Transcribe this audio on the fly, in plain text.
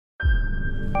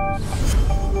Hi.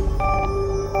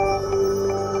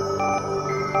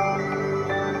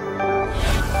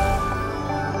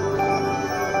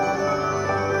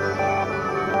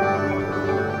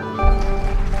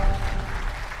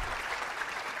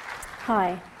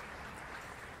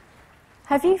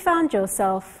 Have you found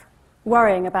yourself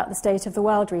worrying about the state of the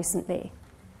world recently?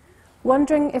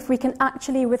 Wondering if we can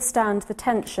actually withstand the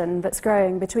tension that's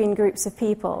growing between groups of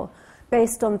people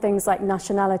based on things like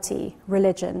nationality,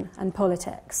 religion, and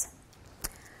politics?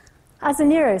 As a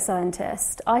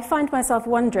neuroscientist, I find myself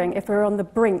wondering if we're on the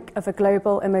brink of a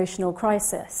global emotional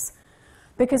crisis,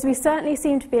 because we certainly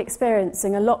seem to be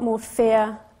experiencing a lot more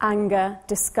fear, anger,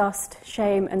 disgust,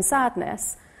 shame, and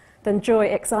sadness than joy,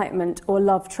 excitement, or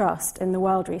love, trust in the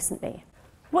world recently.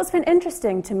 What's been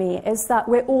interesting to me is that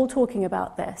we're all talking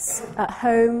about this at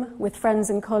home, with friends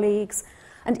and colleagues,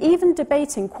 and even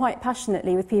debating quite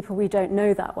passionately with people we don't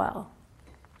know that well.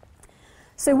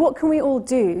 So what can we all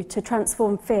do to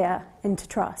transform fear into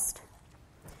trust?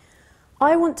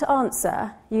 I want to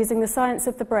answer, using the science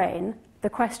of the brain, the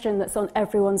question that's on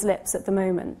everyone's lips at the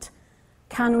moment.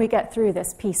 Can we get through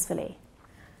this peacefully?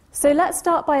 So let's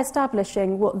start by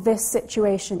establishing what this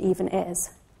situation even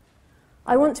is.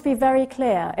 I want to be very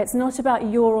clear, it's not about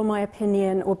your or my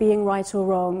opinion or being right or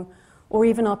wrong, or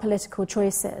even our political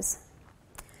choices.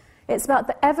 It's about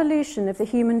the evolution of the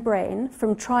human brain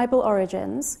from tribal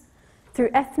origins, through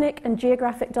ethnic and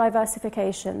geographic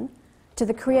diversification, to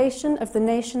the creation of the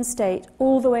nation-state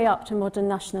all the way up to modern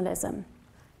nationalism.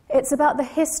 It's about the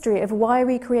history of why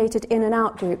we created in and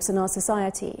out groups in our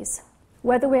societies,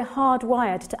 whether we're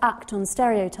hardwired to act on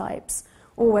stereotypes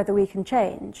or whether we can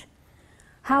change,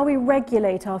 how we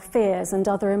regulate our fears and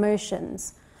other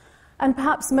emotions, and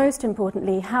perhaps most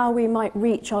importantly, how we might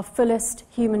reach our fullest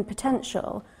human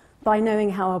potential by knowing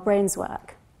how our brains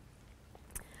work.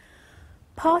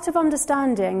 Part of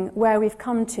understanding where we've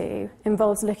come to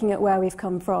involves looking at where we've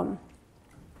come from.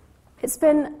 It's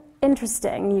been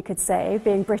interesting, you could say,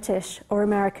 being British or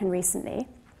American recently.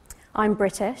 I'm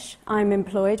British. I'm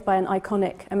employed by an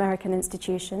iconic American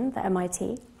institution, the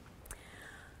MIT.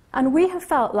 And we have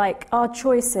felt like our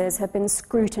choices have been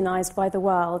scrutinized by the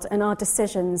world and our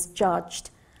decisions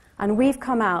judged. And we've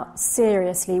come out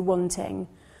seriously wanting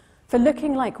for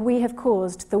looking like we have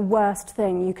caused the worst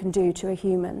thing you can do to a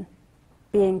human,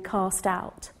 being cast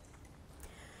out.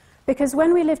 Because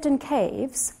when we lived in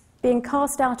caves, being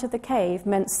cast out of the cave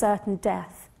meant certain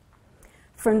death.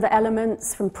 From the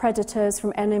elements, from predators,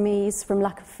 from enemies, from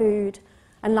lack of food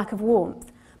and lack of warmth,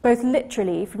 both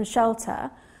literally from shelter,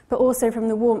 but also from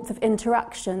the warmth of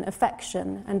interaction,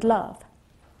 affection, and love.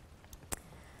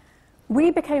 We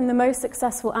became the most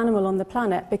successful animal on the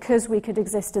planet because we could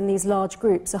exist in these large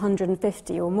groups,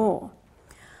 150 or more.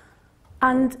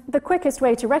 And the quickest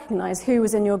way to recognize who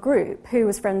was in your group, who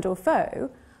was friend or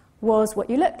foe, was what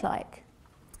you looked like.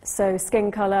 So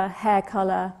skin color, hair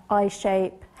color, eye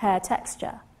shape, hair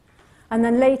texture, and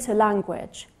then later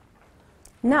language.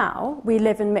 Now we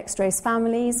live in mixed-race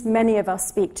families, many of us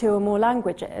speak 2 or more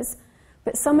languages,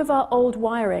 but some of our old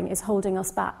wiring is holding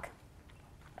us back.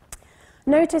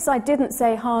 Notice I didn't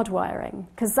say hardwiring,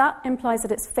 because that implies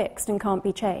that it's fixed and can't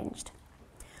be changed.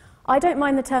 I don't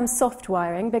mind the term soft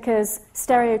wiring because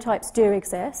stereotypes do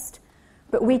exist,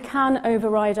 but we can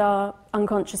override our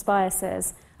unconscious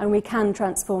biases and we can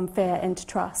transform fear into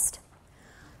trust.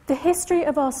 The history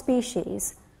of our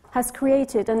species has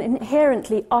created an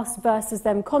inherently us versus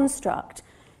them construct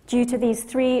due to these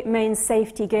 3 main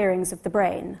safety gearings of the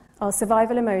brain: our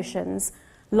survival emotions,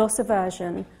 loss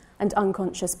aversion, and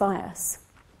unconscious bias.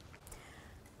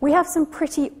 We have some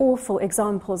pretty awful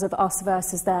examples of us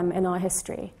versus them in our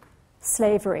history: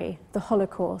 slavery, the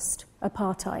Holocaust,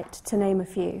 apartheid, to name a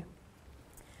few.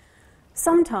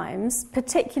 Sometimes,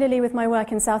 particularly with my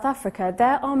work in South Africa,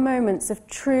 there are moments of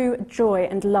true joy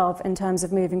and love in terms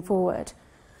of moving forward.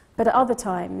 But at other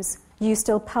times, you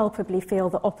still palpably feel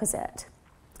the opposite.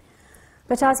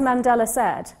 But as Mandela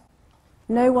said,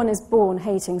 no one is born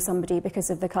hating somebody because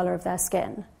of the colour of their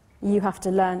skin. You have to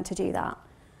learn to do that.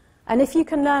 And if you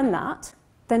can learn that,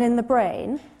 then in the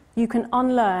brain, you can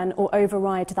unlearn or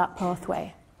override that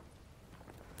pathway.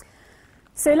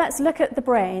 So let's look at the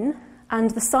brain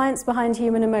and the science behind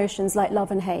human emotions like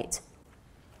love and hate.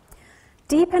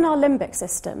 Deep in our limbic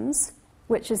systems,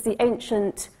 which is the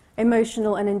ancient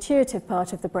emotional and intuitive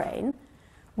part of the brain,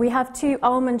 we have 2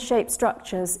 almond-shaped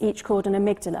structures, each called an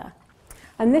amygdala.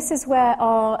 And this is where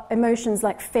our emotions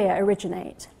like fear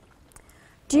originate.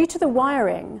 Due to the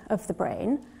wiring of the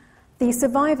brain, the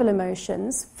survival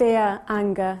emotions, fear,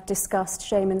 anger, disgust,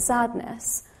 shame, and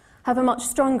sadness, have a much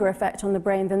stronger effect on the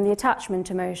brain than the attachment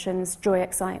emotions, joy,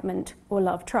 excitement, or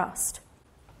love, trust.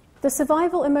 the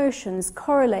survival emotions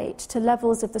correlate to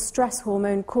levels of the stress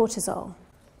hormone cortisol.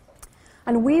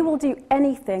 And we will do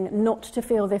anything not to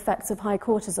feel the effects of high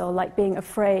cortisol, like being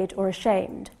afraid or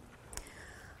ashamed.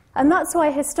 And that's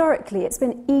why historically it's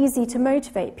been easy to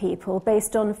motivate people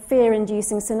based on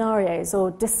fear-inducing scenarios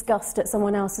or disgust at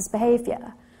someone else's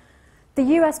behaviour. The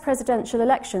US presidential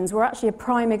elections were actually a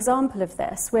prime example of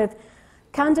this, with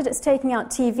candidates taking out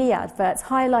TV adverts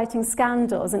highlighting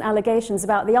scandals and allegations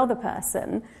about the other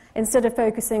person instead of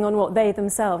focusing on what they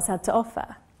themselves had to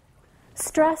offer.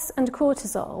 Stress and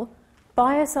cortisol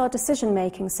bias our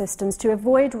decision-making systems to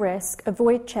avoid risk,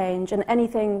 avoid change, and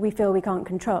anything we feel we can't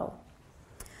control.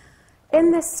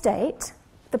 In this state,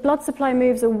 the blood supply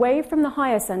moves away from the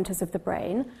higher centres of the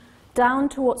brain down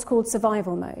to what's called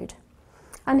survival mode.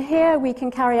 And here we can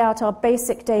carry out our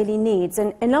basic daily needs,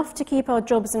 and enough to keep our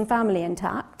jobs and family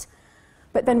intact,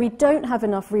 but then we don't have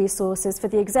enough resources for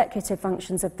the executive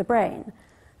functions of the brain,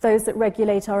 those that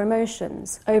regulate our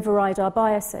emotions, override our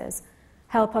biases,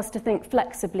 help us to think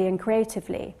flexibly and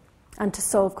creatively, and to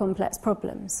solve complex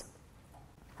problems.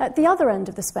 At the other end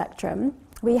of the spectrum,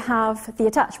 we have the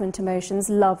attachment emotions,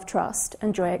 love, trust,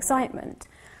 and joy, excitement.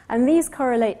 And these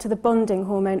correlate to the bonding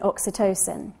hormone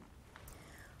oxytocin.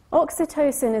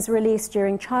 Oxytocin is released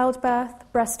during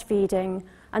childbirth, breastfeeding,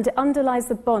 and it underlies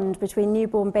the bond between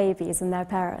newborn babies and their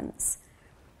parents.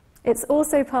 It's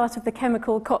also part of the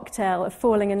chemical cocktail of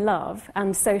falling in love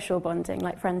and social bonding,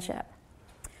 like friendship.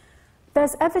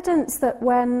 There's evidence that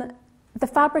when the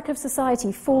fabric of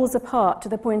society falls apart to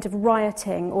the point of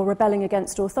rioting or rebelling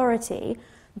against authority,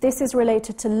 this is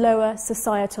related to lower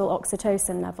societal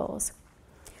oxytocin levels.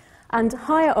 And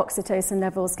higher oxytocin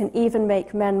levels can even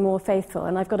make men more faithful,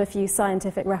 and I've got a few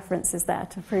scientific references there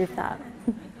to prove that.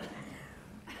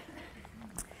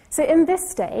 So in this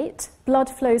state, blood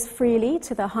flows freely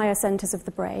to the higher centres of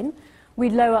the brain. We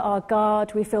lower our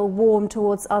guard, we feel warm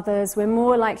towards others, we're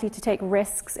more likely to take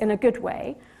risks in a good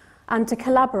way, and to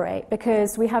collaborate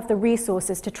because we have the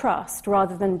resources to trust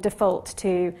rather than default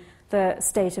to the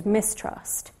state of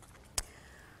mistrust.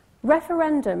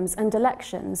 Referendums and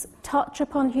elections touch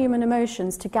upon human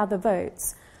emotions to gather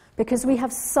votes because we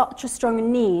have such a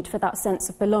strong need for that sense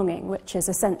of belonging, which is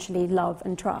essentially love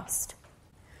and trust.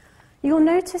 You'll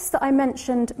notice that I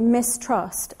mentioned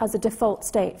mistrust as a default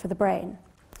state for the brain.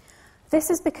 This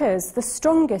is because the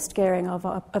strongest gearing of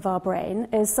our brain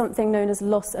is something known as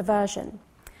loss aversion.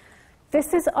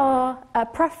 This is our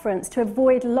preference to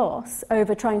avoid loss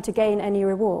over trying to gain any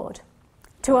reward.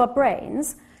 To our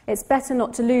brains, it's better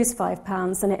not to lose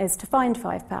 £5 than it is to find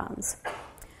 £5.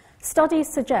 Studies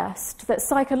suggest that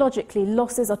psychologically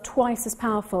losses are twice as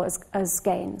powerful as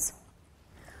gains.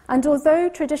 And although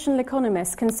traditional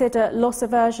economists consider loss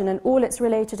aversion and all its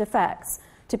related effects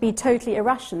to be totally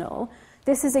irrational,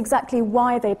 this is exactly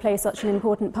why they play such an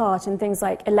important part in things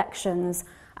like elections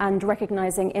and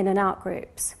recognising in and out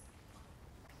groups.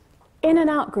 In and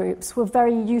out groups were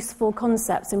very useful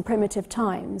concepts in primitive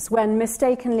times when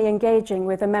mistakenly engaging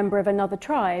with a member of another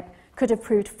tribe could have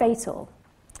proved fatal.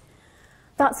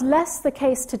 That's less the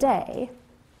case today,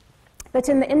 but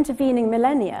in the intervening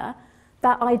millennia,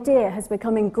 that idea has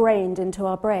become ingrained into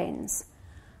our brains.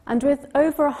 And with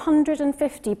over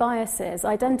 150 biases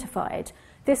identified,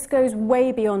 this goes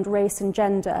way beyond race and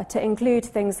gender to include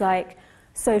things like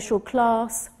social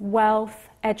class, wealth,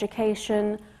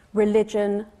 education,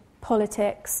 religion,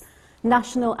 politics,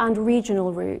 national and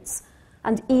regional roots,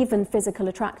 and even physical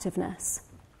attractiveness.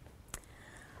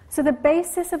 So the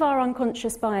basis of our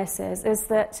unconscious biases is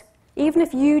that even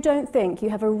if you don't think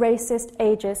you have a racist,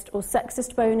 ageist, or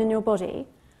sexist bone in your body,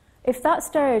 if that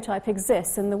stereotype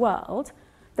exists in the world,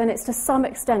 then it's to some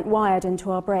extent wired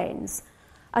into our brains.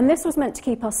 And this was meant to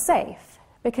keep us safe,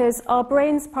 because our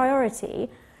brain's priority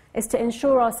is to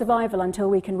ensure our survival until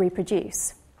we can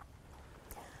reproduce.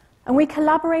 And we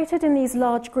collaborated in these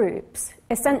large groups,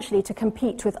 essentially to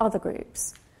compete with other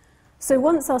groups. So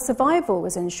once our survival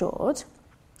was ensured,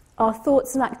 our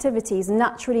thoughts and activities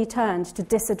naturally turned to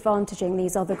disadvantaging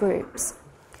these other groups.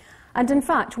 And in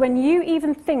fact, when you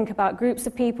even think about groups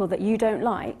of people that you don't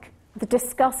like, the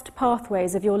disgust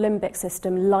pathways of your limbic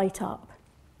system light up.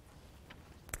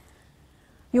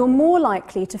 You're more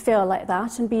likely to feel like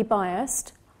that and be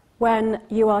biased when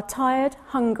you are tired,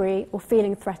 hungry, or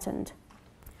feeling threatened.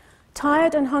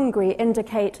 Tired and hungry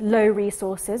indicate low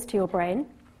resources to your brain,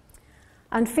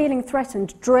 and feeling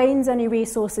threatened drains any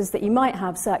resources that you might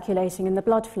have circulating in the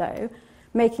blood flow,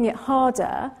 making it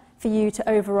harder for you to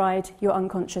override your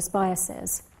unconscious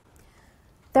biases.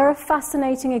 There are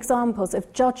fascinating examples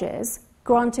of judges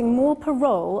granting more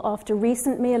parole after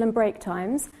recent meal and break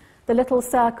times. The little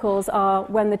circles are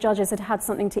when the judges had had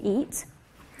something to eat.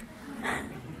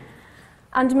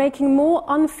 and making more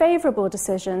unfavourable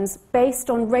decisions based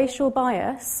on racial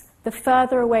bias the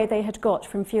further away they had got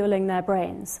from fueling their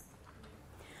brains.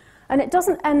 And it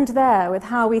doesn't end there with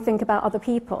how we think about other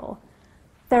people.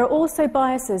 There are also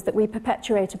biases that we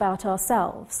perpetuate about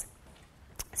ourselves.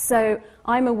 So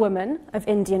I'm a woman of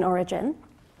Indian origin.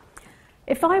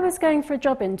 If I was going for a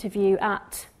job interview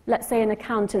at, let's say, an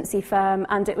accountancy firm,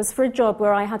 and it was for a job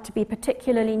where I had to be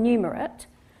particularly numerate,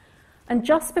 and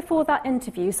just before that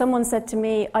interview, someone said to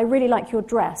me, "I really like your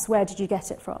dress, where did you get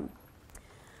it from?"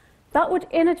 That would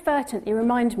inadvertently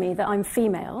remind me that I'm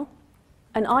female,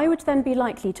 and I would then be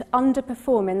likely to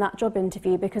underperform in that job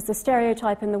interview because the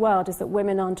stereotype in the world is that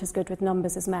women aren't as good with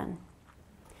numbers as men.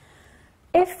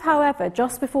 If, however,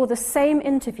 just before the same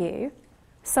interview,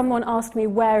 someone asked me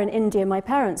where in India my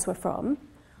parents were from,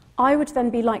 I would then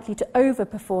be likely to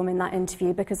overperform in that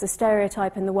interview because the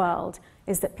stereotype in the world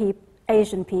is that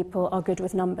Asian people are good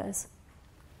with numbers.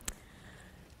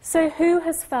 So who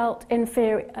has felt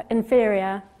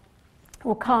inferior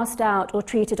or cast out or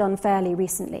treated unfairly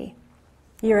recently?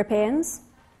 Europeans,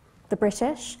 the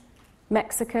British,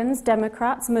 Mexicans,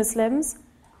 Democrats, Muslims,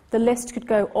 the list could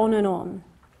go on and on.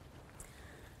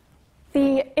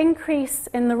 The increase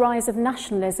in the rise of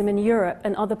nationalism in Europe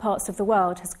and other parts of the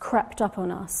world has crept up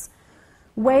on us.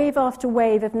 Wave after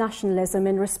wave of nationalism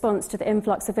in response to the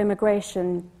influx of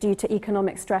immigration due to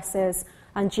economic stresses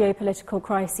and geopolitical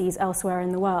crises elsewhere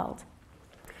in the world.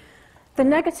 The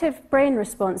negative brain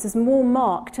response is more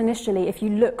marked initially if you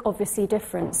look obviously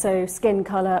different, so skin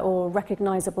colour or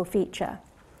recognisable feature.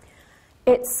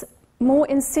 It's more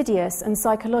insidious and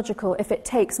psychological if it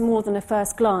takes more than a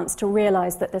first glance to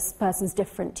realise that this person's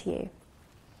different to you.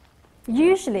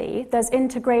 Usually there's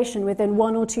integration within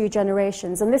 1 or 2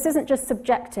 generations, and this isn't just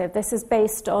subjective, this is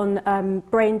based on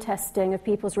brain testing of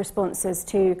people's responses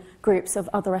to groups of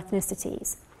other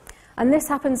ethnicities. And this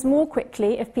happens more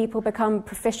quickly if people become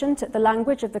proficient at the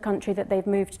language of the country that they've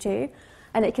moved to,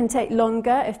 and it can take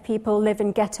longer if people live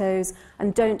in ghettos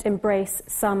and don't embrace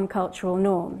some cultural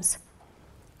norms.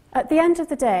 At the end of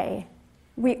the day,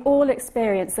 we all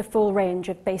experience the full range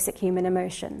of basic human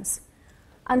emotions,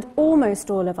 and almost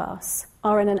all of us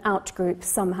are in an out-group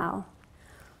somehow.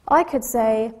 I could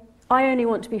say, I only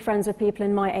want to be friends with people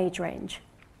in my age range.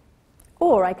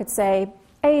 Or I could say,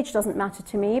 age doesn't matter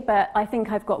to me, but I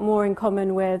think I've got more in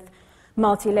common with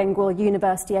multilingual,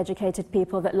 university-educated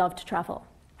people that love to travel.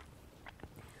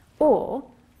 Or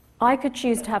I could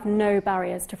choose to have no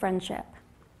barriers to friendship.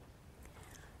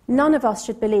 None of us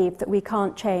should believe that we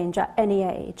can't change at any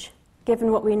age,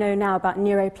 given what we know now about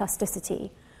neuroplasticity,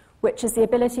 which is the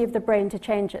ability of the brain to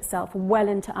change itself well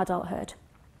into adulthood.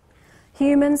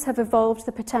 Humans have evolved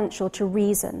the potential to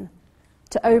reason,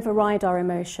 to override our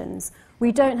emotions.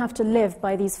 We don't have to live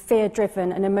by these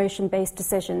fear-driven and emotion-based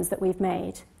decisions that we've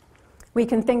made. We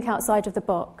can think outside of the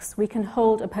box, we can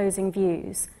hold opposing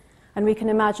views, and we can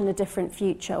imagine a different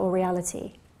future or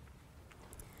reality.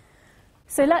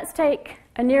 So let's take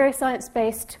a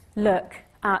neuroscience-based look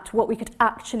at what we could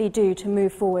actually do to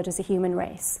move forward as a human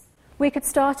race. We could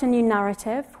start a new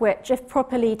narrative, which, if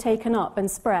properly taken up and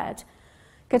spread,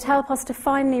 could help us to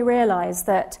finally realise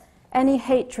that any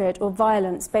hatred or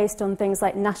violence based on things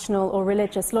like national or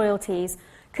religious loyalties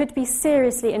could be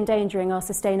seriously endangering our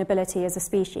sustainability as a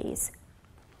species.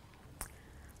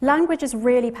 Language is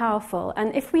really powerful,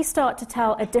 and if we start to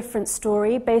tell a different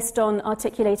story based on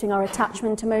articulating our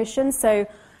attachment emotions, so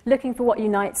looking for what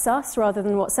unites us rather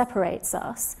than what separates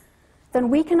us, then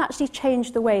we can actually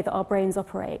change the way that our brains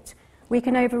operate. We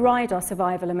can override our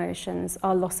survival emotions,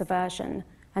 our loss aversion,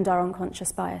 and our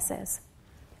unconscious biases.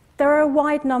 There are a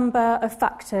wide number of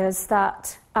factors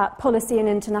that, at policy and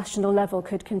international level,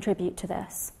 could contribute to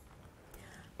this.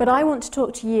 But I want to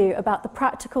talk to you about the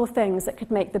practical things that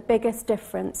could make the biggest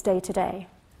difference day to day.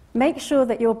 Make sure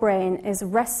that your brain is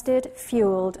rested,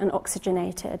 fueled, and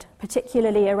oxygenated,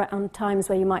 particularly around times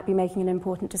where you might be making an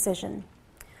important decision.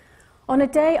 On a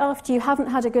day after you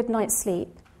haven't had a good night's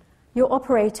sleep, you're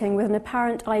operating with an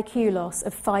apparent IQ loss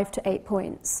of 5 to 8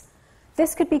 points.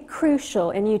 This could be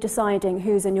crucial in you deciding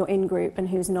who's in your in-group and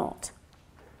who's not.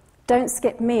 Don't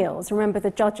skip meals. Remember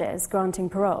the judges granting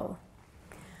parole.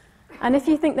 And if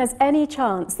you think there's any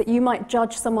chance that you might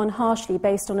judge someone harshly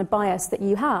based on a bias that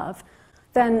you have,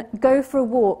 then go for a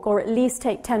walk or at least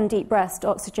take 10 deep breaths to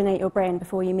oxygenate your brain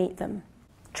before you meet them.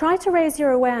 Try to raise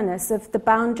your awareness of the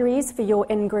boundaries for your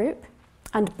in-group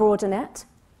and broaden it.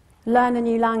 Learn a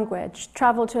new language,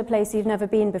 travel to a place you've never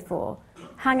been before,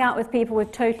 hang out with people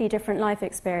with totally different life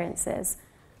experiences,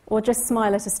 or just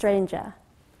smile at a stranger.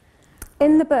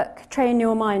 In the book, Train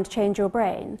Your Mind, Change Your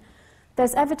Brain,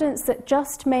 there's evidence that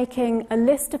just making a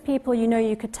list of people you know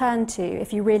you could turn to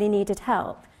if you really needed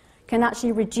help can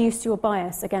actually reduce your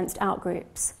bias against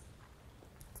outgroups.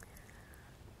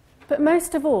 But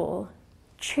most of all,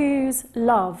 choose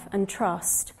love and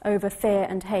trust over fear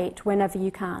and hate whenever you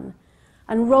can,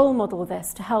 and role model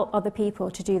this to help other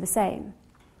people to do the same.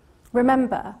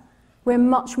 Remember, we're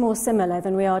much more similar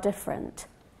than we are different.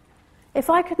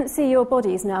 If I couldn't see your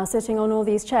bodies now sitting on all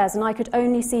these chairs and I could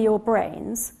only see your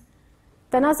brains,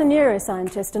 then as a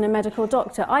neuroscientist and a medical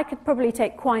doctor, I could probably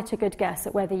take quite a good guess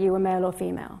at whether you were male or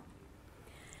female.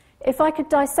 If I could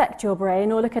dissect your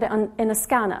brain or look at it in a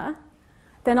scanner,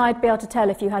 then I'd be able to tell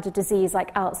if you had a disease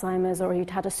like Alzheimer's or you'd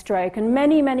had a stroke and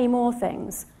many, many more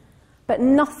things. But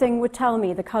nothing would tell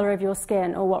me the colour of your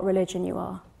skin or what religion you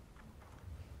are.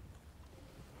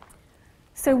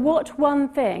 So what one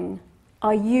thing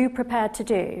are you prepared to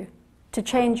do to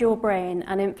change your brain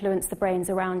and influence the brains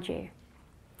around you?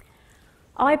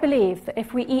 I believe that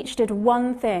if we each did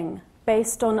one thing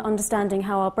based on understanding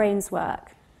how our brains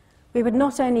work, we would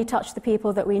not only touch the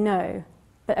people that we know,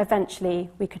 but eventually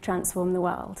we could transform the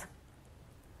world.